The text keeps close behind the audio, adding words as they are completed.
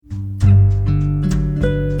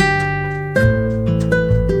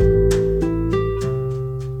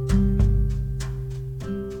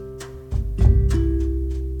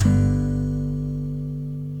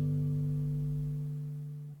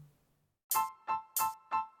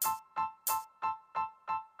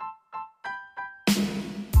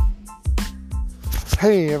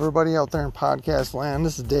Hey, everybody out there in podcast land,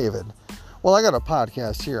 this is David. Well, I got a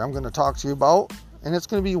podcast here I'm going to talk to you about, and it's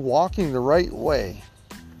going to be walking the right way.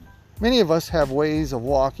 Many of us have ways of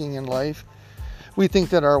walking in life. We think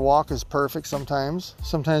that our walk is perfect sometimes.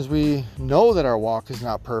 Sometimes we know that our walk is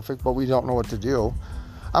not perfect, but we don't know what to do.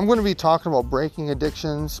 I'm going to be talking about breaking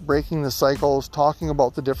addictions, breaking the cycles, talking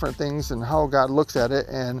about the different things and how God looks at it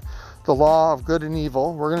and the law of good and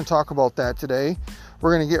evil. We're going to talk about that today.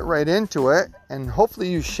 We're going to get right into it, and hopefully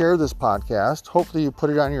you share this podcast. Hopefully you put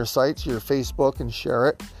it on your sites, your Facebook, and share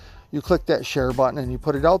it. You click that share button and you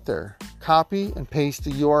put it out there. Copy and paste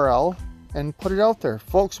the URL and put it out there.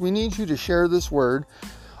 Folks, we need you to share this word.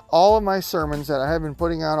 All of my sermons that I have been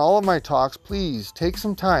putting on, all of my talks, please take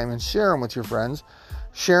some time and share them with your friends.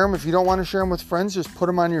 Share them. If you don't want to share them with friends, just put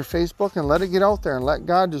them on your Facebook and let it get out there and let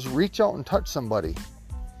God just reach out and touch somebody.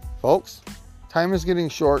 Folks, time is getting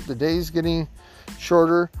short. The day is getting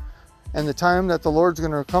shorter, and the time that the Lord's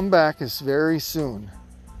going to come back is very soon.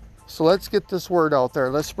 So let's get this word out there.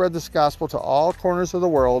 Let's spread this gospel to all corners of the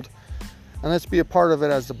world, and let's be a part of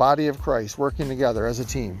it as the body of Christ, working together as a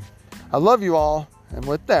team. I love you all, and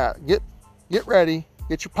with that, get ready,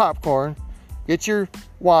 get your popcorn, get your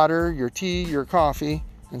water, your tea, your coffee,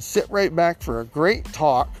 and sit right back for a great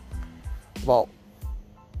talk about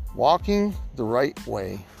walking the right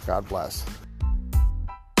way. God bless.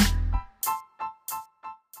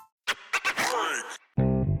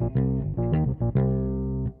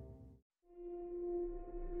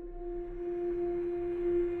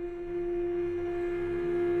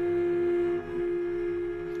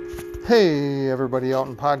 Hey, everybody out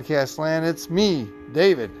in podcast land, it's me,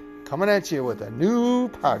 David, coming at you with a new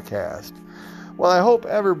podcast. Well, I hope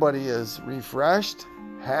everybody is refreshed,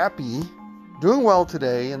 happy, doing well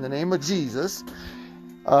today in the name of Jesus,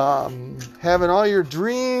 having all your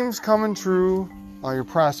dreams coming true, all your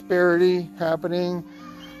prosperity happening,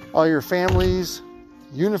 all your families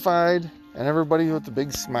unified, and everybody with a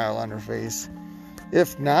big smile on their face.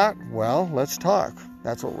 If not, well, let's talk.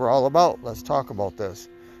 That's what we're all about. Let's talk about this.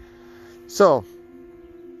 So,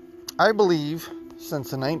 I believe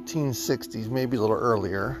since the 1960s, maybe a little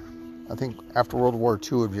earlier, I think after World War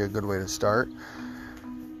II would be a good way to start.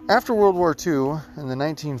 After World War II, in the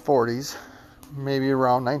 1940s, maybe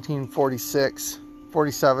around 1946,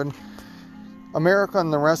 47, America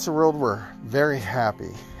and the rest of the world were very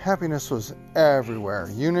happy. Happiness was everywhere.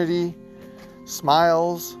 Unity,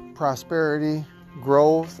 smiles, prosperity,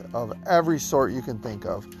 growth of every sort you can think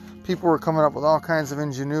of. People were coming up with all kinds of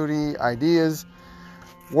ingenuity, ideas,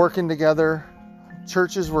 working together.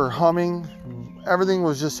 Churches were humming. Everything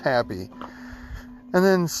was just happy. And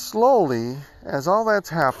then slowly, as all that's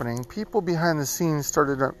happening, people behind the scenes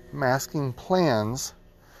started masking plans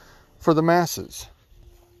for the masses.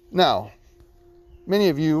 Now, many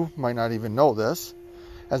of you might not even know this.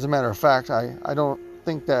 As a matter of fact, I don't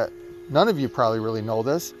think that none of you probably really know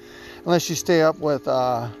this, unless you stay up with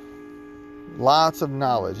lots of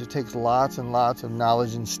knowledge. It takes lots and lots of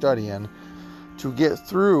knowledge and studying to get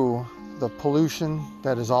through the pollution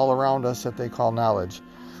that is all around us that they call knowledge.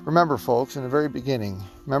 Remember, folks, in the very beginning,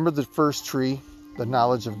 remember the first tree, the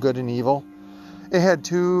knowledge of good and evil? It had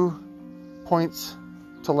 2 points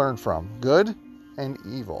to learn from, good and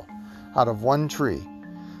evil, out of one tree.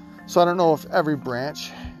 So I don't know if every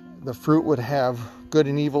branch, the fruit would have good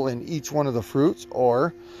and evil in each one of the fruits,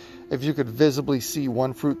 or if you could visibly see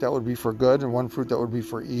one fruit that would be for good and one fruit that would be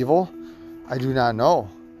for evil. I do not know.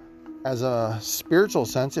 As a spiritual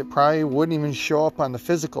sense, it probably wouldn't even show up on the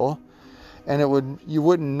physical, and you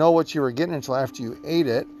wouldn't know what you were getting until after you ate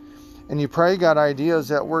it. And you probably got ideas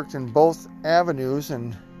that worked in both avenues,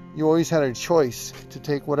 and you always had a choice to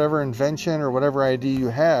take whatever invention or whatever idea you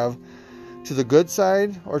have to the good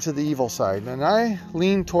side or to the evil side. And I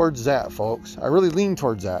lean towards that, folks. I really lean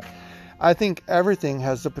towards that. I think everything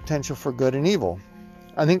has the potential for good and evil.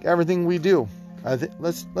 I think everything we do.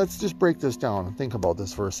 Let's just break this down and think about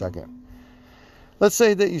this for a second. Let's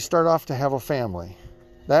say that you start off to have a family.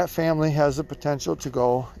 That family has the potential to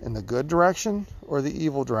go in the good direction or the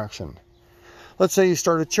evil direction. Let's say you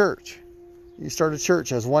start a church. You start a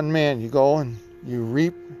church as one man. You go and you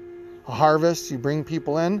reap a harvest. You bring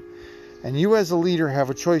people in. And you as a leader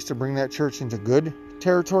have a choice to bring that church into good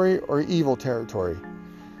territory or evil territory.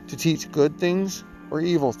 To teach good things or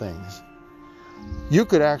evil things. You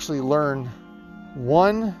could actually learn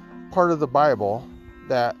one part of the Bible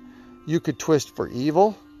that you could twist for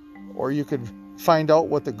evil, or you could find out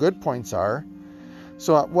what the good points are.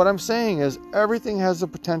 So what I'm saying is everything has the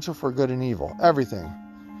potential for good and evil. Everything.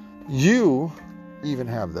 You even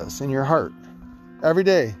have this in your heart. Every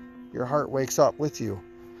day, your heart wakes up with you.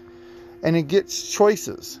 And it gets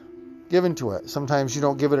choices. given to it. Sometimes you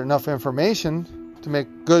don't give it enough information to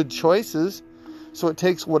make good choices. So it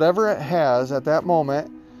takes whatever it has at that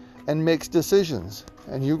moment and makes decisions.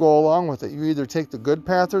 And you go along with it. You either take the good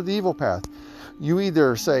path or the evil path. You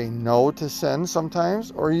either say no to sin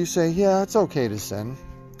sometimes, or you say, yeah, it's okay to sin.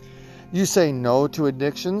 You say no to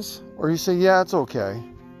addictions, or you say, yeah, it's okay.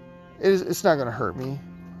 It's not going to hurt me.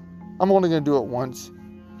 I'm only going to do it once,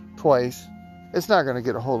 twice. It's not going to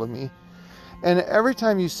get a hold of me. And every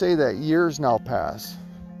time you say that, years now pass.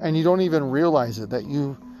 And you don't even realize it, that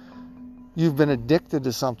you've been addicted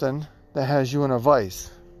to something that has you in a vice.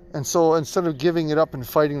 And so instead of giving it up and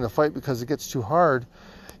fighting the fight because it gets too hard,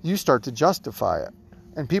 you start to justify it.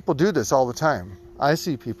 And people do this all the time. I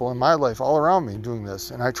see people in my life all around me doing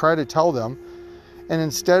this, and I try to tell them. And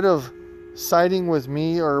instead of siding with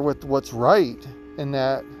me or with what's right, in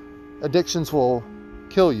that addictions will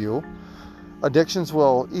kill you, addictions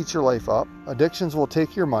will eat your life up, addictions will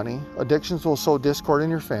take your money, addictions will sow discord in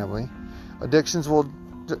your family, addictions will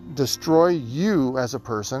destroy you as a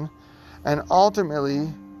person, and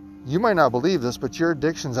ultimately, you might not believe this, but your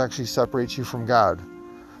addictions actually separate you from God.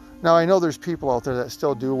 Now, I know there's people out there that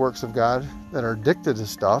still do works of God, that are addicted to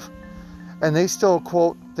stuff, and they still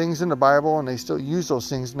quote things in the Bible, and they still use those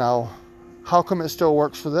things. Now, how come it still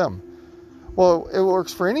works for them? Well, it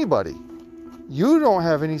works for anybody. You don't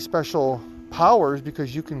have any special powers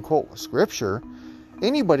because you can quote Scripture.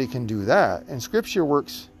 Anybody can do that, and Scripture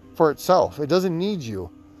works for itself. It doesn't need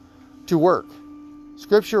you to work.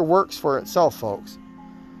 Scripture works for itself, folks.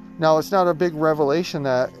 Now, it's not a big revelation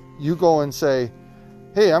that you go and say,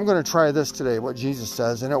 hey, I'm going to try this today, what Jesus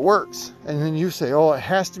says, and it works. And then you say, oh, it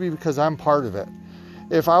has to be because I'm part of it.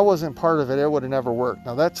 If I wasn't part of it, it would have never worked.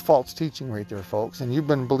 Now, that's false teaching right there, folks, and you've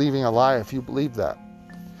been believing a lie if you believe that.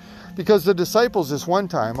 Because the disciples, this one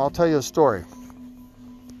time, I'll tell you a story.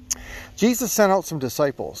 Jesus sent out some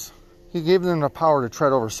disciples. He gave them the power to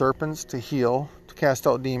tread over serpents, to heal, to cast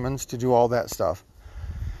out demons, to do all that stuff.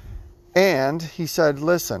 And he said,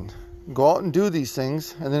 listen, go out and do these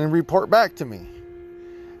things and then report back to me.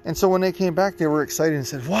 And so when they came back, they were excited and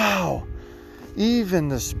said, wow, even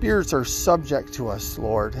the spirits are subject to us,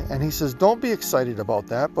 Lord. And he says, don't be excited about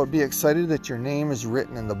that, but be excited that your name is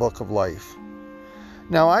written in the book of life.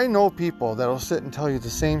 Now, I know people that will sit and tell you the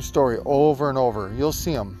same story over and over. You'll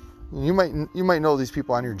see them. You might know these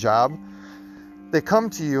people on your job. They come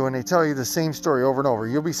to you and they tell you the same story over and over.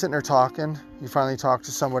 You'll be sitting there talking. You finally talk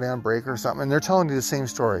to somebody on break or something, and they're telling you the same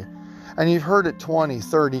story. And you've heard it 20,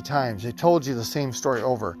 30 times. They told you the same story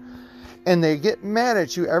over. And they get mad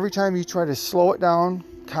at you every time you try to slow it down,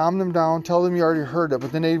 calm them down, tell them you already heard it,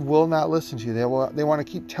 but then they will not listen to you. They want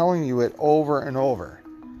to keep telling you it over and over.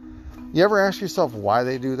 You ever ask yourself why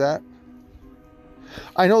they do that?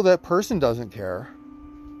 I know that person doesn't care,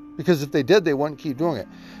 because if they did, they wouldn't keep doing it.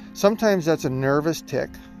 Sometimes that's a nervous tick.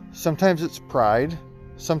 Sometimes it's pride.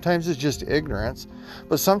 Sometimes it's just ignorance.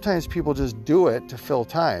 But sometimes people just do it to fill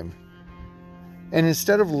time. And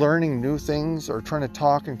instead of learning new things or trying to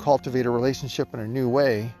talk and cultivate a relationship in a new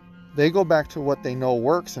way, they go back to what they know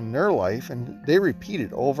works in their life and they repeat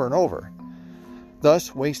it over and over.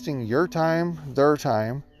 Thus, wasting your time, their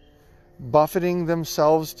time, buffeting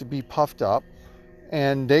themselves to be puffed up.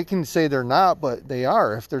 And they can say they're not, but they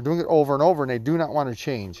are if they're doing it over and over and they do not want to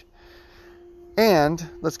change. And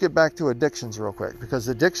let's get back to addictions real quick, because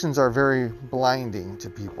addictions are very blinding to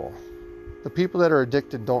people. The people that are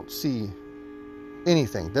addicted don't see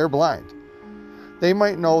anything. They're blind. They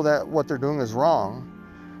might know that what they're doing is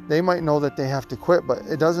wrong. They might know that they have to quit, but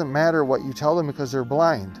it doesn't matter what you tell them because they're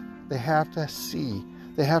blind. They have to see.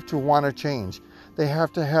 They have to want to change. They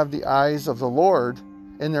have to have the eyes of the Lord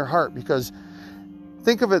in their heart, because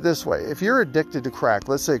think of it this way. If you're addicted to crack,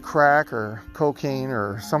 let's say crack or cocaine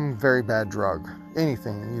or some very bad drug,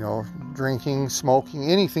 anything, drinking,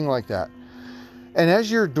 smoking, anything like that. And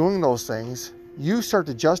as you're doing those things, you start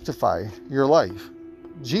to justify your life.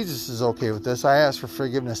 Jesus is okay with this. I ask for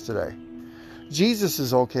forgiveness today. Jesus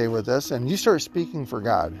is okay with this. And you start speaking for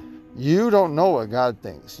God. You don't know what God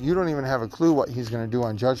thinks. You don't even have a clue what he's going to do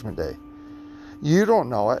on Judgment Day. You don't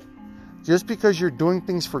know it. Just because you're doing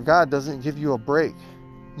things for God doesn't give you a break.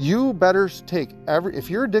 You better if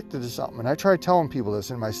you're addicted to something, and I try telling people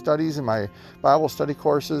this in my studies, in my Bible study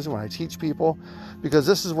courses, when I teach people, because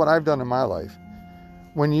this is what I've done in my life.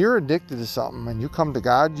 When you're addicted to something and you come to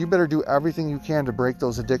God, you better do everything you can to break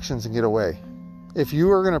those addictions and get away. If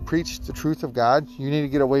you are going to preach the truth of God, you need to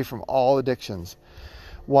get away from all addictions.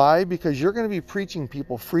 Why? Because you're going to be preaching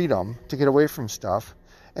people freedom to get away from stuff.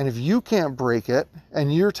 And if you can't break it,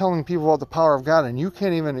 and you're telling people about the power of God, and you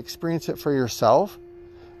can't even experience it for yourself,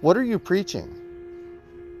 what are you preaching?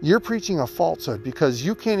 You're preaching a falsehood because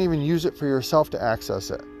you can't even use it for yourself to access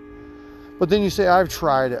it. But then you say, I've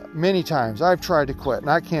tried it many times. I've tried to quit and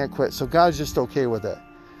I can't quit. So God's just okay with it.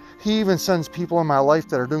 He even sends people in my life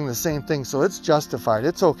that are doing the same thing. So it's justified.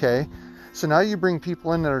 It's okay. So now you bring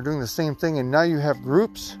people in that are doing the same thing. And now you have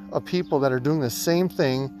groups of people that are doing the same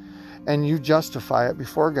thing. And you justify it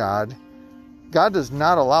before God. God does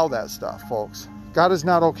not allow that stuff, folks. God is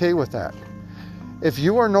not okay with that. If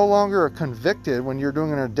you are no longer convicted when you're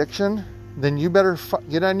doing an addiction, then you better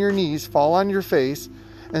get on your knees, fall on your face,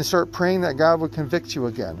 and start praying that God would convict you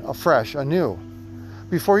again, afresh, anew.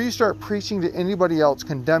 Before you start preaching to anybody else,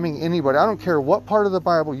 condemning anybody, I don't care what part of the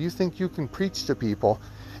Bible you think you can preach to people.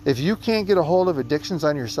 If you can't get a hold of addictions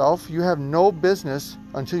on yourself, you have no business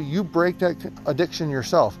until you break that addiction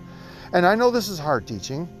yourself. And I know this is hard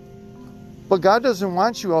teaching, but God doesn't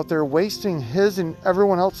want you out there wasting His and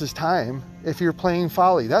everyone else's time if you're playing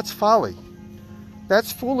folly. That's folly.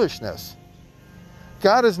 That's foolishness.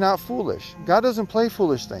 God is not foolish. God doesn't play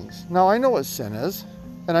foolish things. Now, I know what sin is,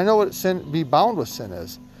 and I know what be bound with sin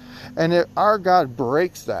is. And our God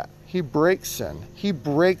breaks that. He breaks sin. He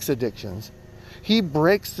breaks addictions. He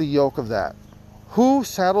breaks the yoke of that. Who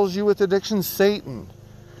saddles you with addiction? Satan.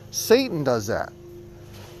 Satan does that.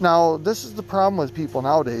 Now, this is the problem with people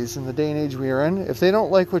nowadays in the day and age we are in. If they don't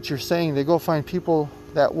like what you're saying, they go find people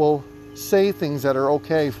that will say things that are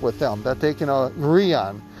okay with them, that they can agree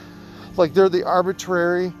on. Like they're the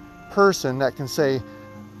arbitrary person that can say,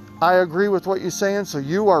 I agree with what you're saying, so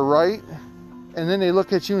you are right. And then they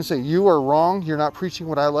look at you and say, you are wrong. You're not preaching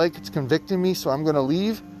what I like. It's convicting me, so I'm going to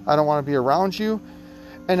leave. I don't want to be around you.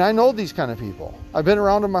 And I know these kind of people. I've been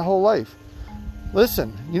around them my whole life.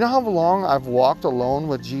 Listen, you know how long I've walked alone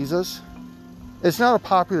with Jesus? It's not a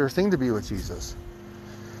popular thing to be with Jesus.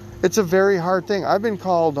 It's a very hard thing. I've been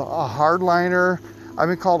called a hardliner. I've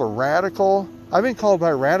been called a radical. I've been called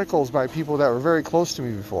by radicals by people that were very close to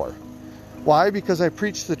me before. Why? Because I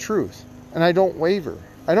preach the truth and I don't waver.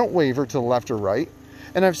 I don't waver to the left or right.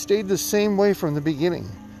 And I've stayed the same way from the beginning.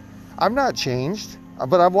 I'm not changed,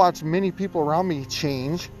 but I've watched many people around me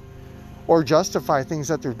change or justify things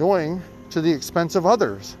that they're doing to the expense of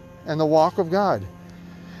others and the walk of God.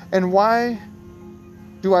 And why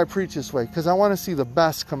do I preach this way? Because I want to see the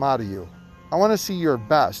best come out of you. I want to see your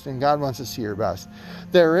best, and God wants to see your best.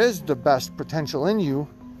 There is the best potential in you,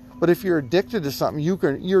 but if you're addicted to something,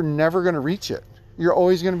 you're never going to reach it. You're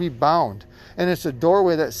always going to be bound. And it's a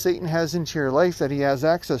doorway that Satan has into your life that he has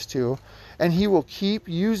access to, and he will keep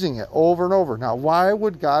using it over and over. Now, why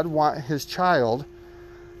would God want his child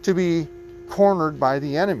to be cornered by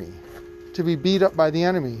the enemy, to be beat up by the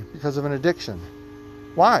enemy because of an addiction?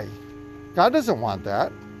 Why? God doesn't want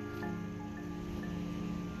that.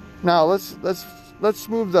 Now let's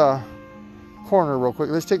move the corner real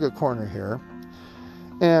quick. Let's take a corner here,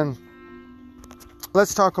 and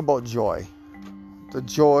let's talk about joy. The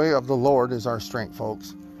joy of the Lord is our strength,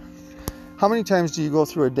 folks. How many times do you go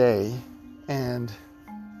through a day and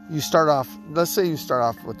you start off? Let's say you start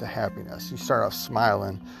off with the happiness. You start off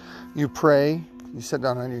smiling. You pray. You sit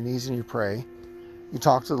down on your knees and you pray. You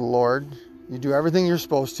talk to the Lord. You do everything you're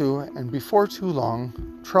supposed to, and before too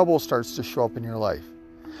long, trouble starts to show up in your life.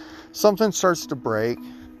 Something starts to break.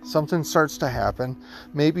 Something starts to happen.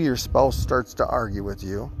 Maybe your spouse starts to argue with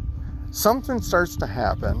you. Something starts to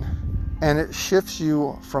happen, and it shifts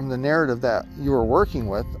you from the narrative that you were working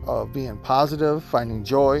with of being positive, finding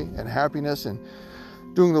joy and happiness, and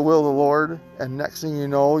doing the will of the Lord. And next thing you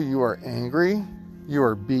know, you are angry. You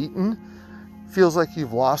are beaten. Feels like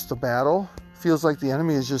you've lost a battle. Feels like the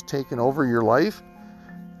enemy has just taken over your life.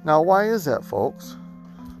 Now, why is that, folks?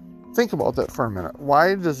 Think about that for a minute.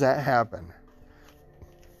 Why does that happen?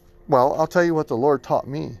 Well, I'll tell you what the Lord taught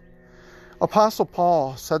me. Apostle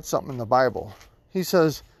Paul said something in the Bible. He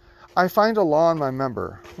says, I find a law in my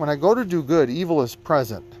member. When I go to do good, evil is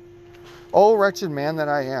present. O wretched man that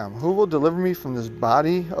I am, who will deliver me from this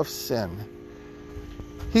body of sin?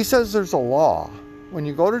 He says there's a law. When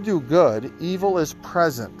you go to do good, evil is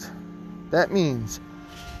present. That means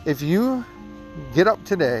if you get up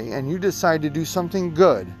today and you decide to do something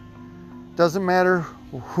good, doesn't matter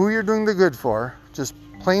who you're doing the good for, just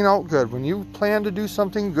plain out good. When you plan to do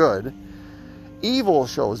something good, evil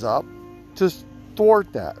shows up to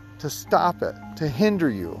thwart that, to stop it, to hinder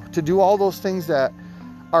you, to do all those things that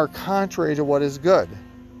are contrary to what is good.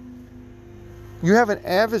 You have an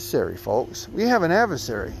adversary, folks. We have an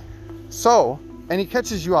adversary. And he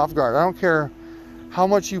catches you off guard. I don't care how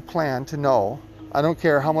much you plan to know. I don't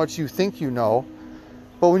care how much you think you know.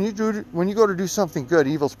 But when you go to do something good,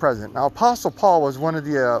 evil's present. Now, Apostle Paul was one of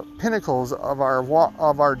the pinnacles of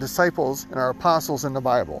our disciples and our apostles in the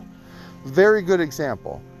Bible. Very good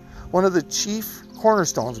example. one of the chief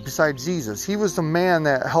cornerstones besides Jesus. He was the man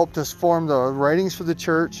that helped us form the writings for the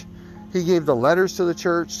church. He gave the letters to the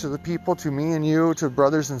church, to the people, to me and you, to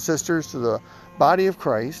brothers and sisters, to the body of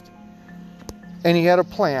Christ. And he had a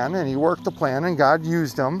plan, and he worked the plan, and God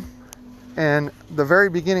used him. And the very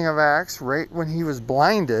beginning of Acts, right when he was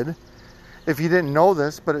blinded, if you didn't know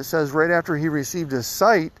this, but it says right after he received his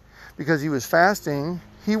sight, because he was fasting,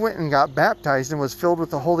 he went and got baptized and was filled with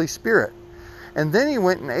the Holy Spirit. And then he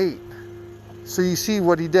went and ate. So you see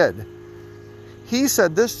what he did. He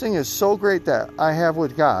said, this thing is so great that I have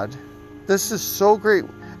with God. This is so great.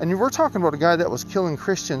 And we're talking about a guy that was killing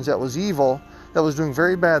Christians, that was evil, that was doing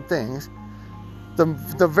very bad things.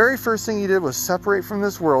 The very first thing he did was separate from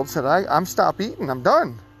this world, said, I'm stop eating, I'm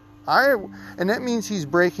done. And that means he's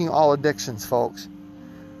breaking all addictions, folks.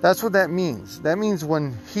 That's what that means. That means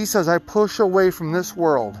when he says, I push away from this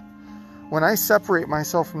world, when I separate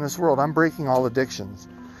myself from this world, I'm breaking all addictions.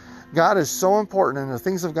 God is so important, and the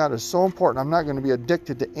things of God is so important. I'm not going to be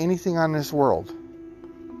addicted to anything on this world.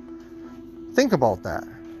 Think about that.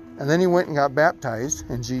 And then he went and got baptized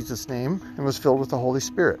in Jesus' name and was filled with the Holy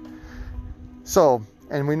Spirit. So,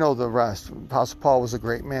 and we know the rest. Apostle Paul was a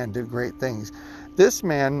great man, did great things. This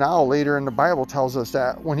man now later in the Bible tells us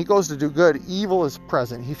that when he goes to do good, evil is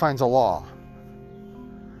present. He finds a law.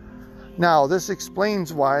 Now, this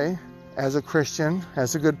explains why, as a Christian,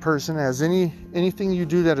 as a good person, as anything you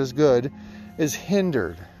do that is good, is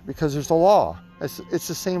hindered. Because there's a law. It's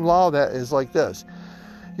the same law that is like this.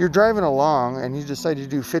 You're driving along and you decide to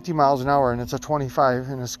do 50 miles an hour and it's a 25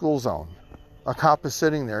 in a school zone. A cop is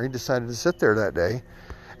sitting there. He decided to sit there that day.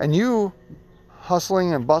 And you,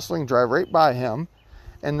 hustling and bustling, drive right by him.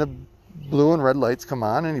 And the blue and red lights come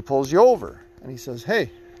on and he pulls you over. And he says,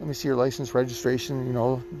 hey, let me see your license, registration,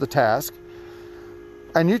 the task.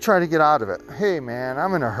 And you try to get out of it. Hey, man,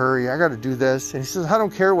 I'm in a hurry. I got to do this. And he says, I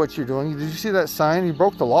don't care what you're doing. Did you see that sign? You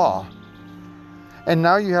broke the law. And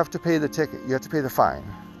now you have to pay the ticket. You have to pay the fine.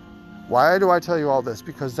 Why do I tell you all this?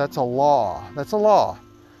 Because that's a law. That's a law.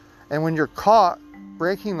 And when you're caught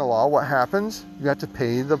breaking the law, what happens? You have to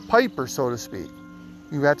pay the piper, so to speak.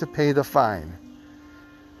 You have to pay the fine.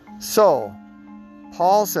 So,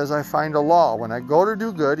 Paul says, I find a law. When I go to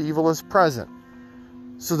do good, evil is present.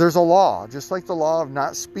 So there's a law, just like the law of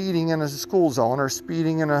not speeding in a school zone or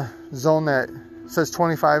speeding in a zone that says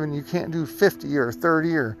 25 and you can't do 50 or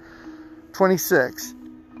 30 or 26.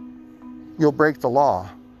 You'll break the law.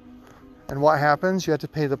 And what happens? You have to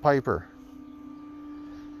pay the piper.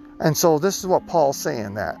 And so this is what Paul's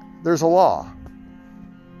saying, that there's a law.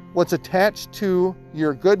 What's attached to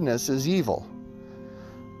your goodness is evil.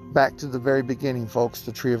 Back to the very beginning, folks,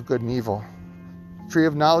 the tree of good and evil. Tree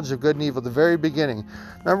of knowledge of good and evil, the very beginning.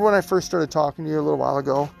 Remember when I first started talking to you a little while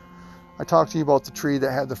ago? I talked to you about the tree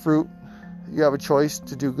that had the fruit. You have a choice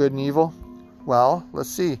to do good and evil. Well, let's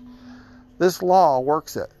see. This law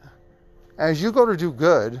works it. As you go to do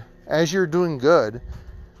good, as you're doing good,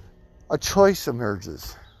 a choice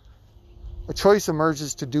emerges. A choice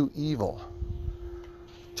emerges to do evil,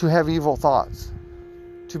 to have evil thoughts,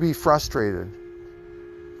 to be frustrated,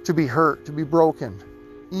 to be hurt, to be broken.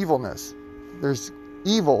 Evilness. There's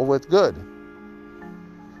evil with good.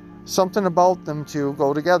 Something about them two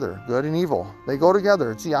go together, good and evil. They go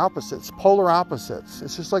together. It's the opposites, polar opposites.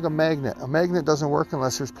 It's just like a magnet. A magnet doesn't work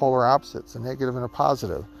unless there's polar opposites, a negative and a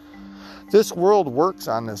positive. This world works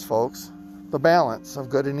on this, folks, the balance of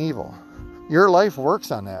good and evil. Your life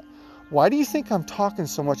works on that. Why do you think I'm talking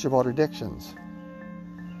so much about addictions?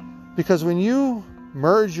 Because when you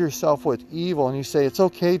merge yourself with evil and you say it's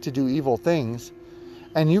okay to do evil things,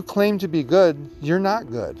 and you claim to be good, you're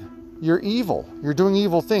not good. You're evil. You're doing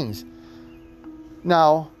evil things.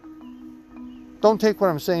 Now, don't take what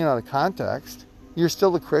I'm saying out of context. You're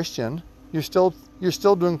still a Christian. You're still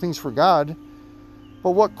doing things for God.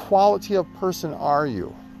 But what quality of person are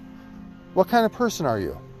you? What kind of person are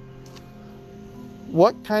you?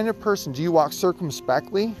 What kind of person? Do you walk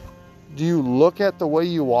circumspectly? Do you look at the way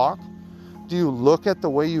you walk? Do you look at the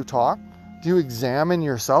way you talk? Do you examine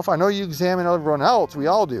yourself? I know you examine everyone else. We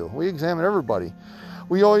all do. We examine everybody.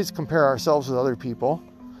 We always compare ourselves with other people.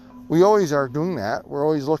 We always are doing that. We're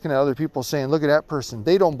always looking at other people saying, look at that person.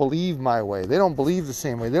 They don't believe my way. They don't believe the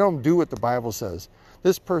same way. They don't do what the Bible says.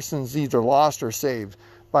 This person's either lost or saved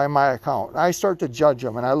by my account. I start to judge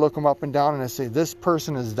them and I look them up and down and I say, this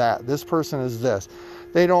person is that. This person is this.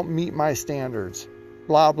 They don't meet my standards.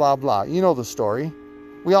 Blah, blah, blah. You know the story.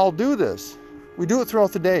 We all do this. We do it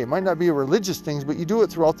throughout the day. It might not be religious things, but you do it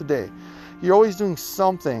throughout the day. You're always doing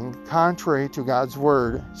something contrary to God's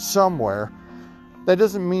word somewhere. That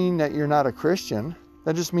doesn't mean that you're not a Christian.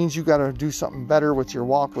 That just means you got to do something better with your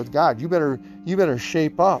walk with God. You better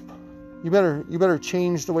shape up. You better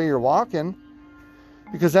change the way you're walking,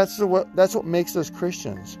 because that's what makes us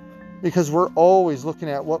Christians. Because we're always looking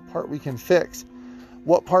at what part we can fix,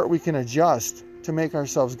 what part we can adjust to make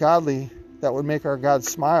ourselves godly, that would make our God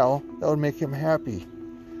smile, that would make him happy,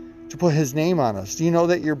 to put his name on us. Do you know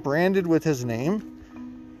that you're branded with his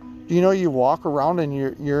name? Do you know you walk around and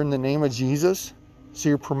you're in the name of Jesus? So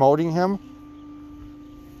you're promoting him?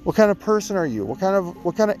 What kind of person are you? What kind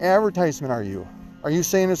of advertisement are you? Are you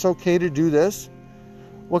saying it's okay to do this?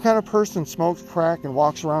 What kind of person smokes crack and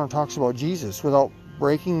walks around and talks about Jesus without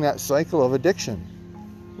breaking that cycle of addiction?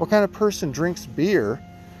 What kind of person drinks beer,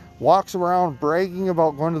 walks around bragging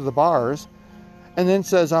about going to the bars, and then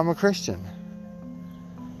says, I'm a Christian?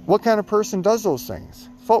 What kind of person does those things?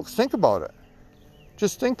 Folks, think about it.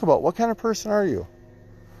 Just think about, what kind of person are you?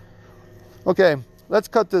 Okay, let's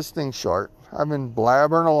cut this thing short. I've been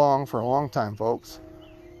blabbering along for a long time, folks.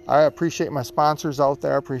 I appreciate my sponsors out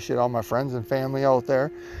there. I appreciate all my friends and family out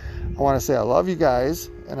there. I want to say I love you guys,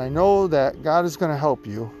 and I know that God is going to help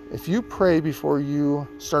you. If you pray before you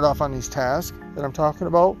start off on these tasks that I'm talking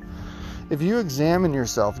about, if you examine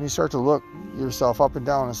yourself and you start to look yourself up and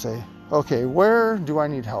down and say, okay, where do I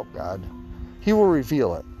need help, God? He will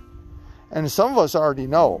reveal it. And some of us already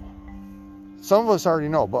know.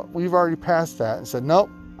 But we've already passed that and said, nope,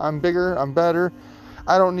 I'm bigger, I'm better.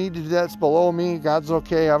 I don't need to do that. It's below me. God's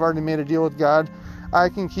okay. I've already made a deal with God. I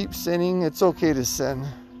can keep sinning. It's okay to sin.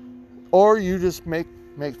 Or you just make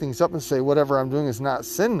things up and say, whatever I'm doing is not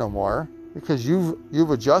sin no more, because you've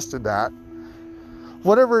adjusted that.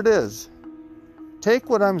 Whatever it is, take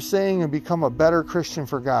what I'm saying and become a better Christian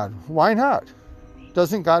for God. Why not?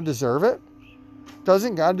 Doesn't God deserve it?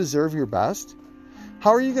 Doesn't God deserve your best? How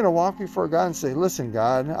are you going to walk before God and say, listen,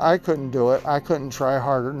 God, I couldn't do it. I couldn't try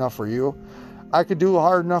hard enough for you. I could do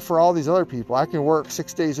hard enough for all these other people. I can work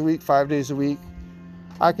 6 days a week, 5 days a week.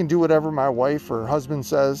 I can do whatever my wife or husband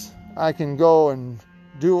says. I can go and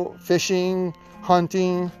do fishing,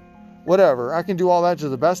 hunting, whatever. I can do all that to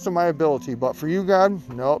the best of my ability. But for you, God,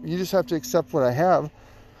 nope, you just have to accept what I have.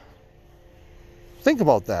 Think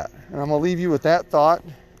about that. And I'm going to leave you with that thought.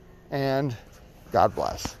 And God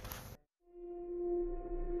bless.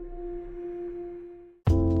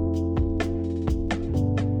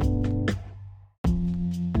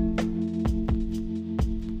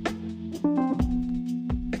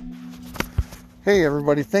 Hey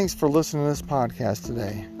everybody, thanks for listening to this podcast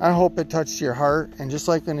today. I hope it touched your heart, and just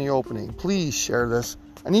like in the opening, please share this.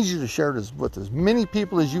 I need you to share this with as many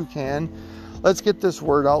people as you can. Let's get this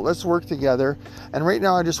word out. Let's work together. And right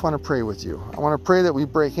now I just want to pray with you. I want to pray that we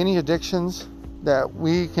break any addictions, that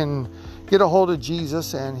we can get a hold of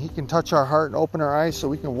Jesus and he can touch our heart and open our eyes so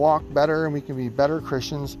we can walk better and we can be better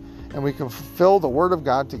Christians and we can fulfill the word of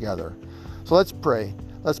God together. So let's pray.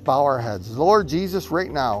 Let's bow our heads. Lord Jesus,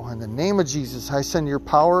 right now, in the name of Jesus, I send your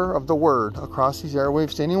power of the word across these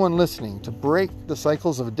airwaves to anyone listening to break the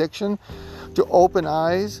cycles of addiction, to open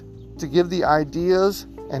eyes, to give the ideas,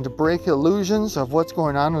 and to break illusions of what's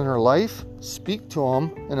going on in their life. Speak to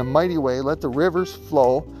them in a mighty way. Let the rivers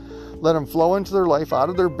flow. Let them flow into their life, out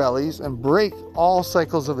of their bellies, and break all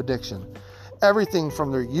cycles of addiction. Everything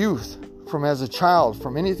from their youth, from as a child,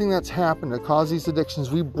 from anything that's happened to cause these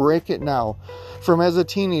addictions, we break it now. From as a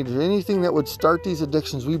teenager, anything that would start these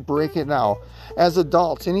addictions, we break it now. As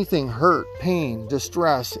adults, anything hurt, pain,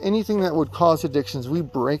 distress, anything that would cause addictions, we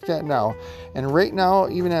break that now. And right now,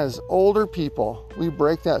 even as older people, we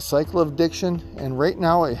break that cycle of addiction. And right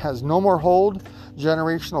now, it has no more hold.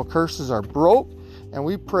 Generational curses are broke. And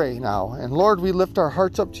we pray now. And Lord, we lift our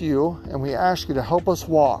hearts up to you and we ask you to help us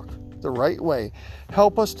walk the right way.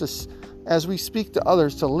 Help us to, as we speak to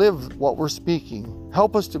others, to live what we're speaking.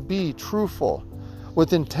 Help us to be truthful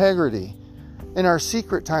with integrity in our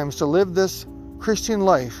secret times, to live this Christian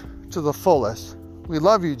life to the fullest. We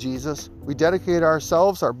love you, Jesus. We dedicate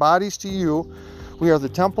ourselves, our bodies to you. We are the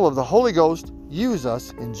temple of the Holy Ghost. Use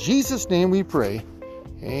us. In Jesus' name we pray.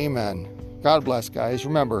 Amen. God bless, guys.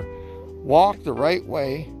 Remember, walk the right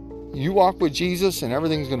way. You walk with Jesus and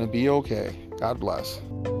everything's going to be okay. God bless.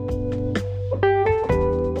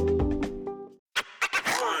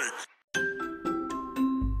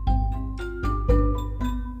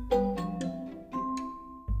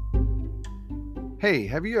 Hey,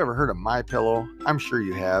 have you ever heard of MyPillow? I'm sure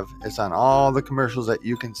you have. It's on all the commercials that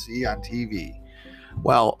you can see on TV.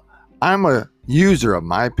 Well, I'm a user of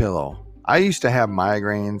MyPillow. I used to have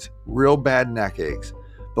migraines, real bad neck aches,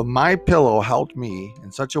 but MyPillow helped me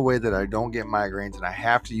in such a way that I don't get migraines, and I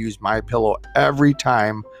have to use MyPillow every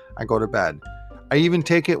time I go to bed. I even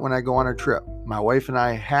take it when I go on a trip. My wife and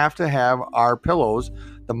I have to have our pillows,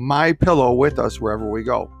 the MyPillow, with us wherever we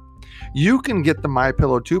go. You can get the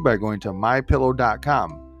MyPillow too by going to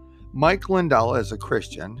mypillow.com. Mike Lindell is a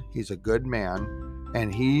Christian. He's a good man,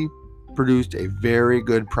 and he produced a very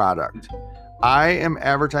good product. I am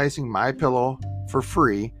advertising MyPillow for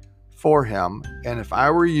free for him, and if I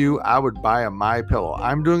were you, I would buy a MyPillow.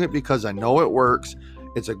 I'm doing it because I know it works.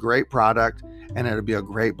 It's a great product, and it'll be a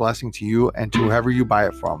great blessing to you and to whoever you buy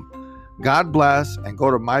it from. God bless, and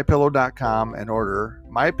go to mypillow.com and order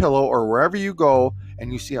MyPillow, or wherever you go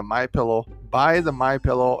and you see a MyPillow, buy the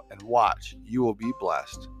MyPillow and watch. You will be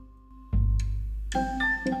blessed.